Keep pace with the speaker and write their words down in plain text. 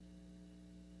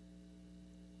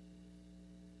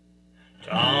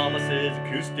Thomas's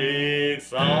acoustic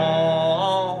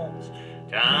songs.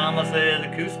 Thomas's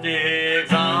acoustic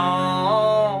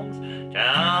songs.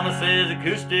 Thomas's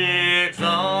acoustic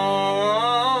songs.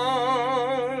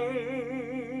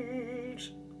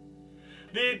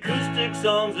 The acoustic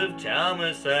songs of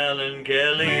Thomas Allen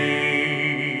Kelly.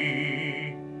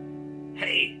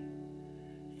 Hey,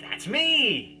 that's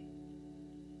me.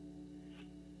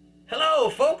 Hello,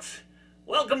 folks.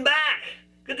 Welcome back.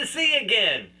 Good to see you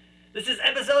again. This is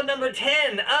episode number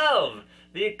 10 of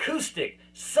the acoustic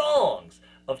songs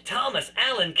of Thomas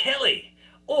Allen Kelly,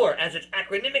 or as it's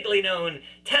acronymically known,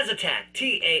 TASOTAK,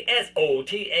 T-A-S-O-T-A-K,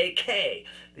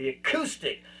 the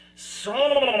acoustic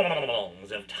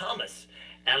songs of Thomas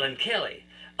Allen Kelly.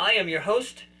 I am your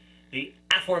host, the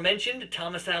aforementioned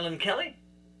Thomas Allen Kelly.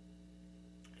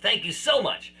 Thank you so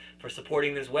much for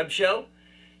supporting this web show.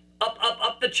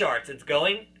 Up the charts it's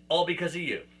going, all because of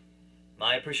you.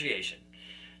 My appreciation.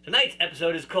 Tonight's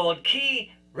episode is called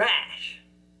Key Rash.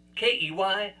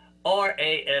 K-E-Y-R-A-S-H.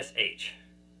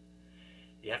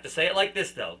 You have to say it like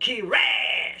this, though. Key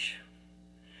Rash.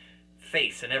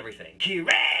 Face and everything. Key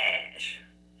Rash.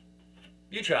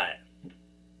 You try it.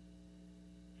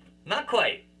 Not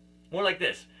quite. More like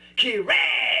this. Key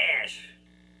Rash.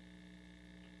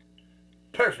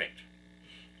 Perfect.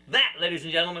 That, ladies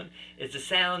and gentlemen, is the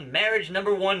sound Marriage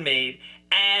Number 1 made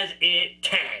as it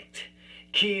tanked.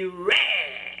 Key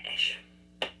Rash.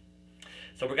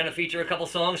 So we're going to feature a couple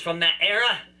songs from that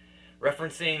era,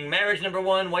 referencing Marriage Number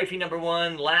 1, Wifey Number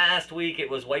 1. Last week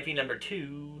it was Wifey Number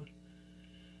 2.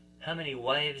 How many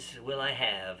wives will I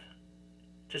have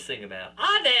to sing about?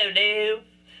 I don't know.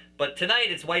 But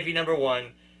tonight it's Wifey Number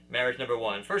 1, Marriage Number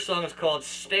 1. First song is called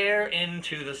Stare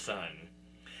Into the Sun.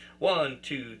 1,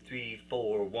 2, 3,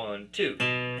 4, 1, 2.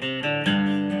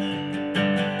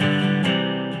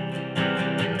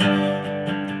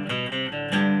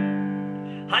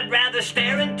 I'd rather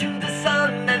stare into the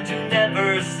sun than to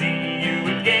never see you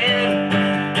again.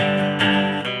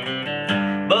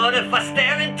 But if I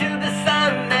stare into the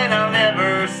sun, then I'll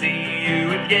never see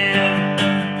you again.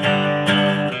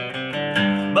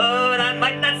 But I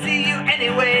might not see you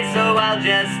anyway, so I'll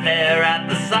just stare at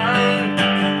the sun.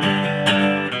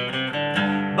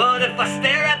 But if I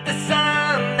stare at the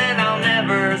sun, then I'll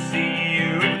never see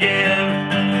you again.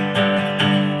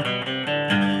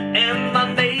 Am I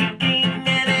making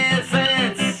any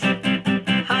sense?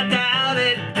 I doubt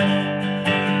it.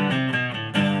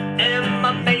 Am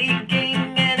I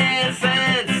making any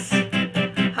sense?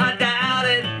 I doubt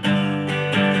it.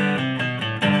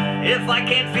 If I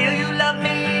can't feel you love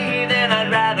me, then I'd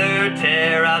rather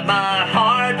tear out my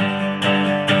heart.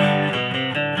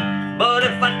 But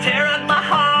if I tear out my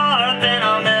heart, then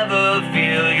I'll never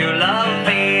feel you love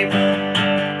me.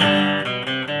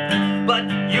 But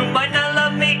you might not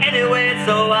love me anyway,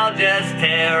 so I'll just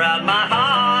tear out my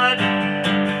heart.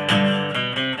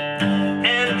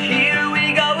 And here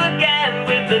we go again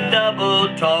with the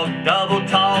double talk, double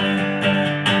talk.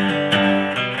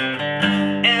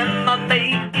 Am I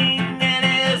making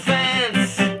any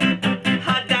sense?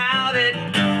 I doubt it.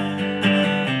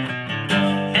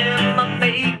 Am I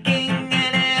making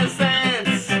any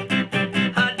sense?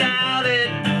 I doubt it.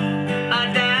 I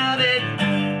doubt it.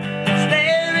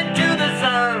 Stare into the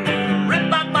sun,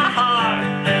 rip out my heart.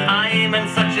 I am in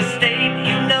such a state,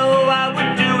 you know I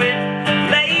would do it.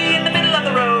 Lay in the middle of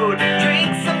the road,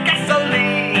 drink some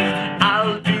gasoline.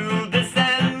 I'll do this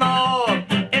and more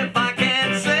if I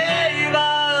can save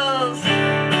us.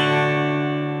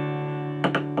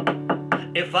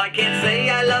 If I can't say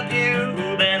I love you,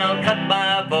 then I'll cut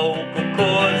my vocal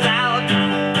cords out.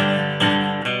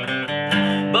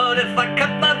 But if I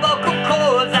cut my vocal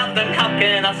cords out, then how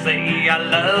can I say I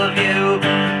love you?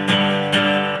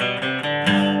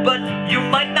 But you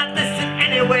might not listen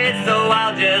anyway, so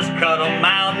I'll just cut them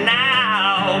out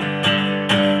now.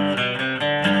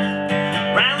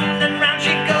 Round and round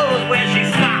she goes, where she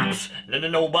stops,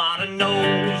 then nobody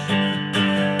knows.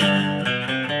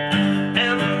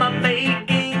 Am I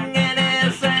making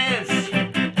any sense?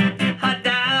 I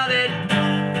doubt it.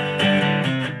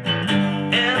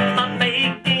 Am I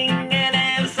making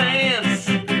any sense?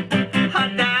 I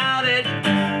doubt it.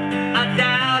 I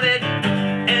doubt it.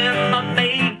 Am I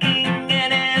making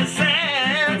any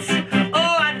sense?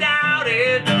 Oh, I doubt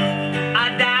it. I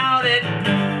doubt it.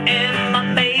 Am I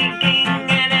making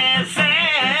any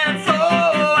sense?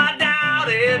 Oh, I doubt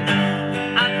it.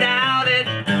 I doubt it.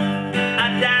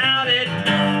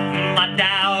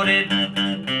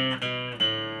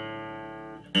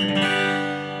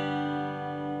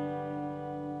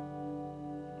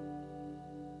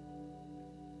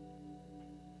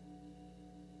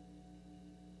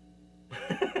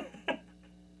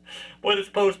 Well, this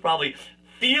post probably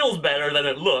feels better than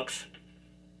it looks.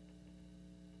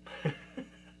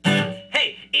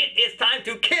 Hey, it is time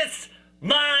to kiss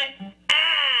my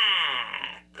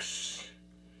axe.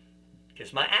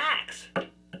 Kiss my axe.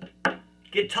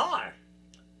 Guitar.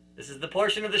 This is the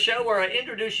portion of the show where I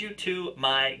introduce you to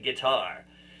my guitar.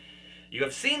 You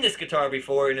have seen this guitar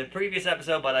before in a previous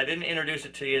episode, but I didn't introduce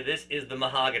it to you. This is the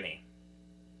Mahogany.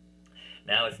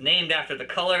 Now, it's named after the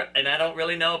color, and I don't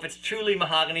really know if it's truly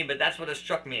mahogany, but that's what it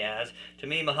struck me as. To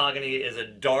me, mahogany is a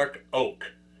dark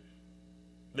oak.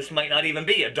 This might not even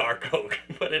be a dark oak,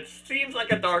 but it seems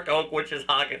like a dark oak, which is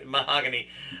mahogany.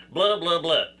 Blah, blah,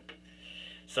 blah.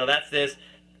 So that's this.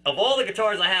 Of all the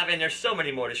guitars I have, and there's so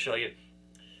many more to show you,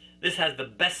 this has the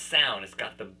best sound. It's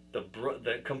got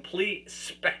the complete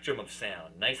spectrum of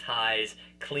sound. Nice highs,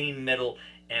 clean middle,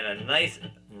 and a nice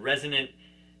resonant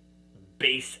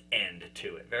bass end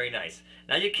to it. Very nice.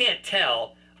 Now you can't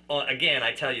tell, again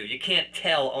I tell you, you can't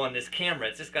tell on this camera.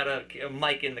 It's just got a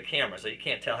mic in the camera, so you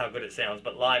can't tell how good it sounds,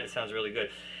 but live it sounds really good.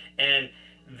 And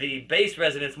the bass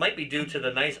resonance might be due to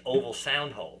the nice oval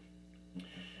sound hole.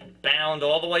 Bound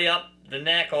all the way up the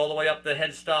neck, all the way up the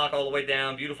headstock, all the way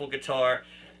down. Beautiful guitar.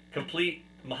 Complete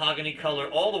mahogany color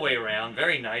all the way around.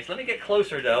 Very nice. Let me get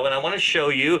closer though, and I want to show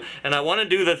you, and I want to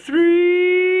do the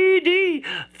 3D.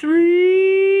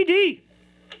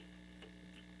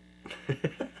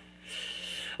 I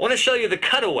want to show you the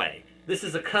cutaway. This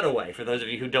is a cutaway for those of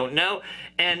you who don't know.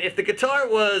 And if the guitar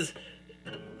was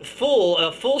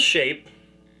full shape,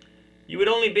 you would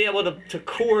only be able to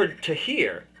chord to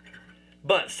here.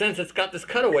 But since it's got this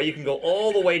cutaway, you can go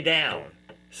all the way down.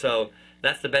 So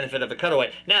that's the benefit of a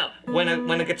cutaway. Now, when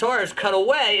a guitar is cut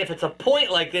away, if it's a point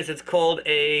like this, it's called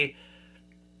a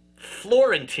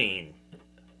Florentine.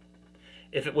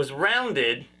 If it was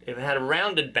rounded, if it had a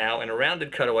rounded bow and a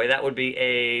rounded cutaway, that would be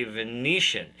a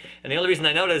Venetian. And the only reason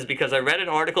I know that is because I read an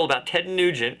article about Ted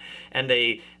Nugent, and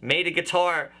they made a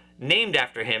guitar named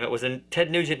after him. It was a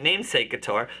Ted Nugent namesake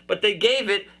guitar, but they gave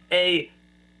it a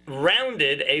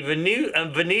rounded, a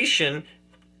Venetian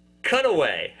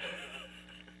cutaway.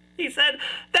 He said,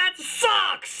 "That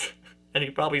sucks!" And he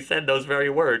probably said those very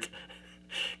words.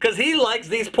 Because he likes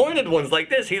these pointed ones like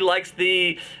this. He likes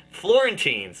the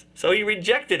Florentines. So he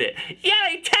rejected it.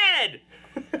 Yay, Ted!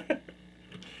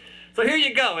 So here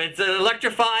you go. It's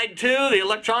electrified too. The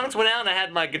electronics went out and I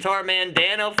had my guitar man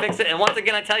Dano fix it. And once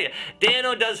again, I tell you,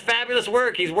 Dano does fabulous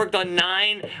work. He's worked on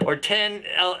 9 or 10,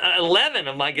 11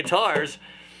 of my guitars.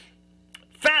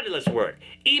 Fabulous work.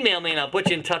 Email me and I'll put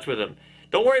you in touch with him.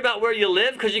 Don't worry about where you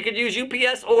live, because you could use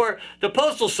UPS or the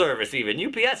Postal Service even.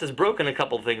 UPS has broken a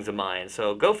couple things of mine,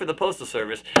 so go for the Postal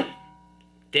Service.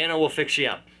 Dano will fix you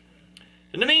up.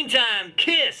 In the meantime,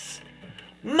 kiss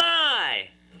my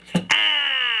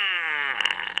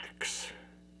axe.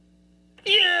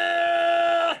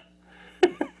 Yeah!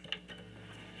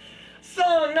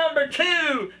 Song number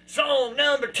 2. Song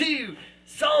number 2.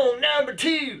 Song number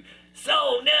 2.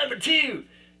 Song number 2.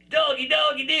 Doggy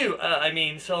doggy do.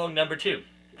 Song number 2.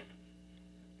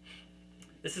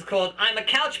 This is called I'm a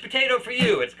Couch Potato for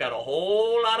You. It's got a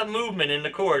whole lot of movement in the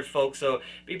chords, folks, so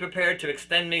be prepared to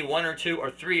extend me 1 or 2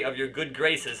 or 3 of your good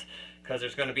graces, because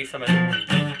there's going to be some of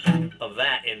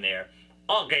that in there.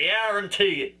 I'll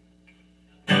guarantee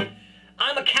it.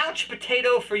 I'm a couch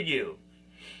potato for you.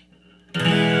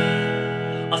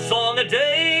 A song a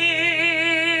day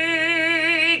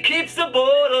keeps the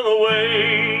boredom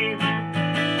away.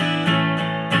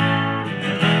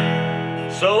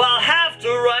 So I'll have to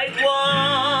write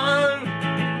one.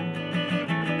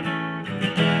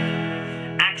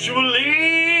 Actually,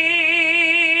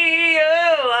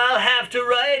 I'll have to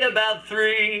write about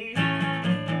 3.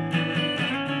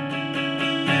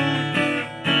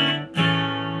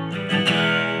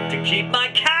 To keep my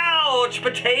couch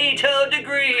potato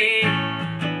degree.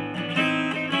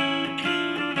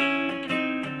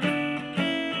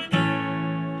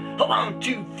 1,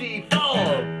 2, 3,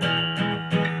 4.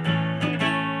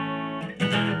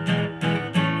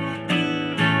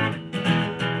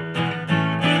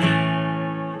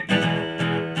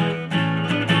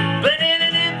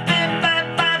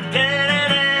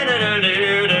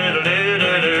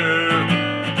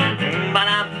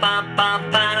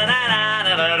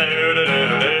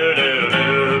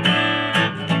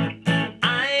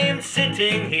 I'm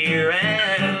sitting here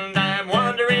and I'm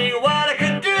wondering what I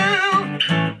could do.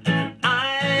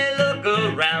 I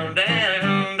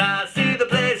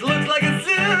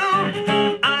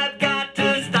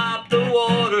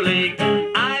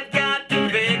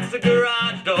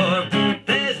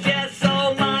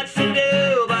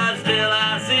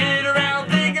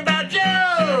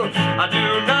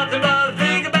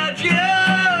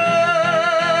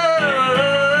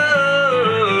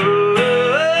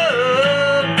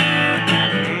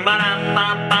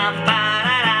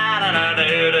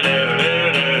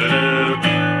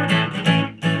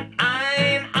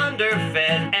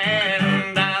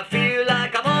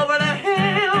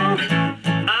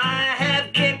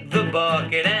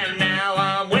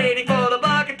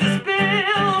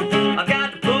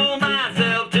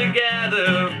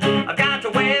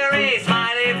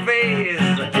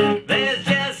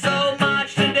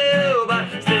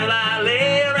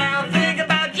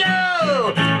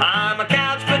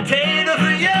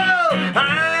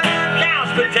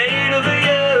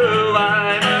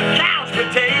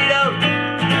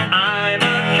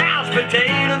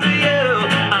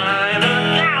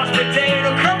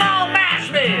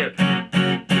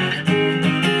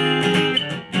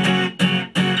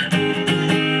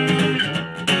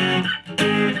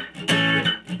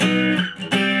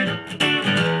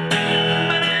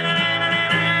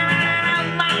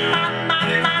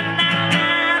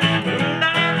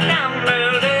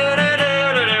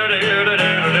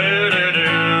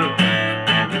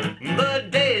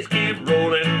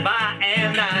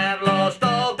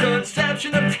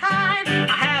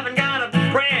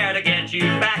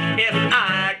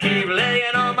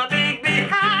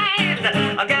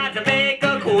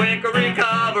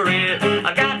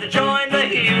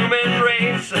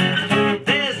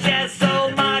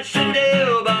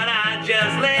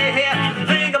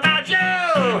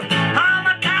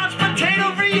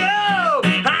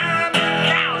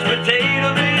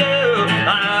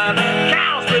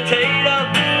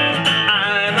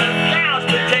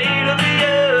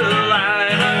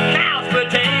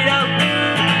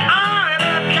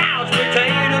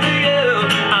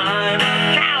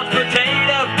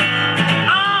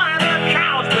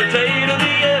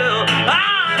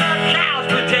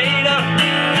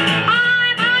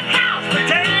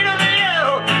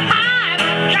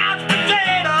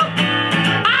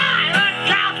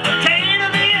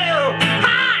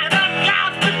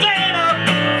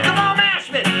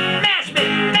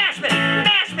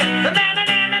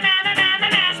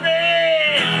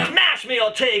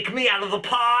girl, take me out of the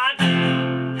pot.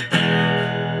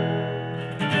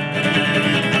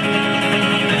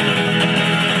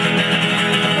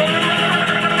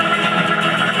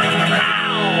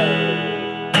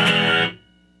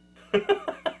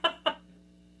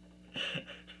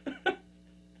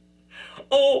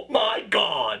 Oh my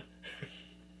God.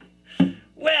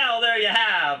 Well, there you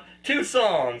have 2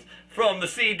 songs from the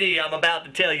CD I'm about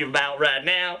to tell you about right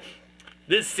now.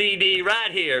 This CD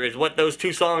right here is what those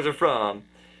 2 songs are from.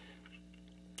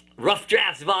 Rough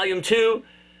Drafts Volume 2,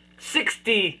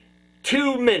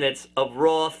 62 minutes of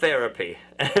raw therapy.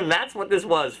 And that's what this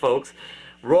was, folks.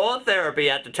 Raw therapy.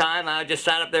 At the time, I just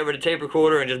sat up there with a tape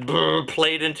recorder and just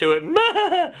played into it.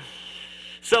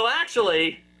 So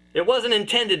actually, it wasn't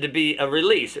intended to be a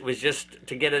release. It was just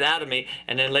to get it out of me.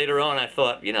 And then later on, I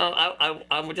thought, you know,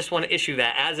 I just want to issue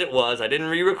that as it was. I didn't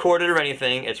re-record it or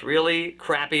anything. It's really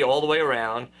crappy all the way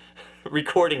around,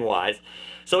 recording-wise.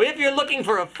 So if you're looking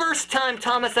for a first-time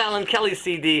Thomas Allen Kelly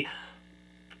CD,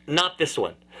 not this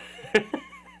one.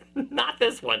 Not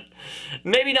this one.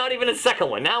 Maybe not even a second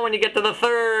one. Now when you get to the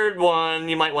 3rd one,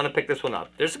 you might want to pick this one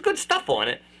up. There's good stuff on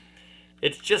it.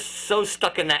 It's just so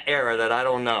stuck in that era that I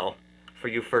don't know for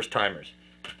you first-timers.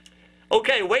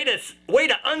 Okay, way to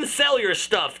unsell your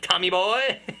stuff, Tommy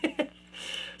boy.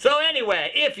 So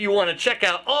anyway, if you want to check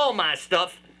out all my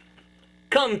stuff,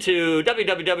 come to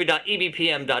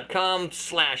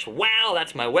www.ebpm.com/wow.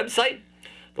 That's my website.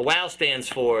 The WOW stands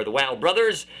for the Wow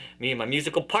Brothers. Me and my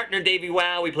musical partner, Davey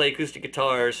Wow, we play acoustic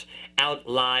guitars out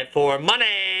live for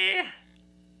money.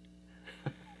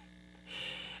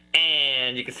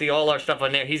 And you can see all our stuff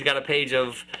on there. He's got a page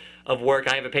of work.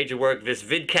 I have a page of work. This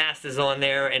vidcast is on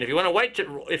there. And if you want to white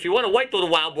the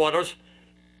Wow Brothers,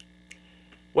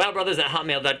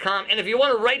 wowbrothers@hotmail.com. And if you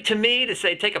want to write to me to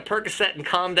say take a Percocet and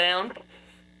calm down,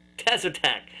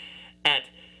 Tezattack at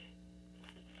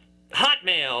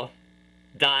hotmail.com.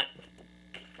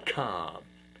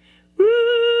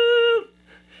 Woo!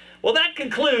 Well, that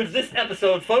concludes this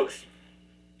episode, folks.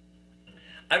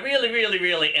 I really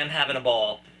am having a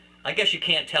ball. I guess you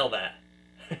can't tell that.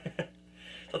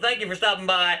 So thank you for stopping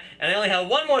by, and I only have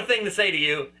one more thing to say to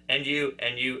you, and you,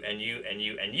 and you, and you, and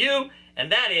you, and you, and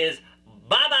that is,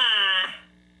 bye-bye!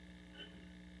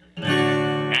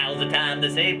 Now's the time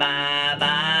to say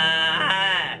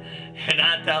bye-bye, and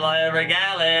I tell every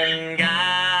gal and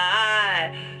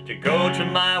guy to go to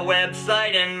my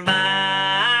website and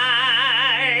buy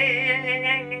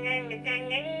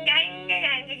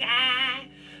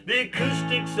the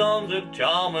acoustic songs of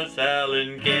Thomas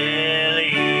Allen Kelly.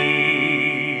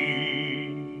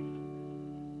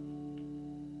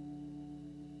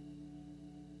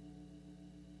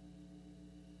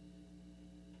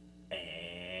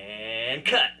 And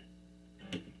cut.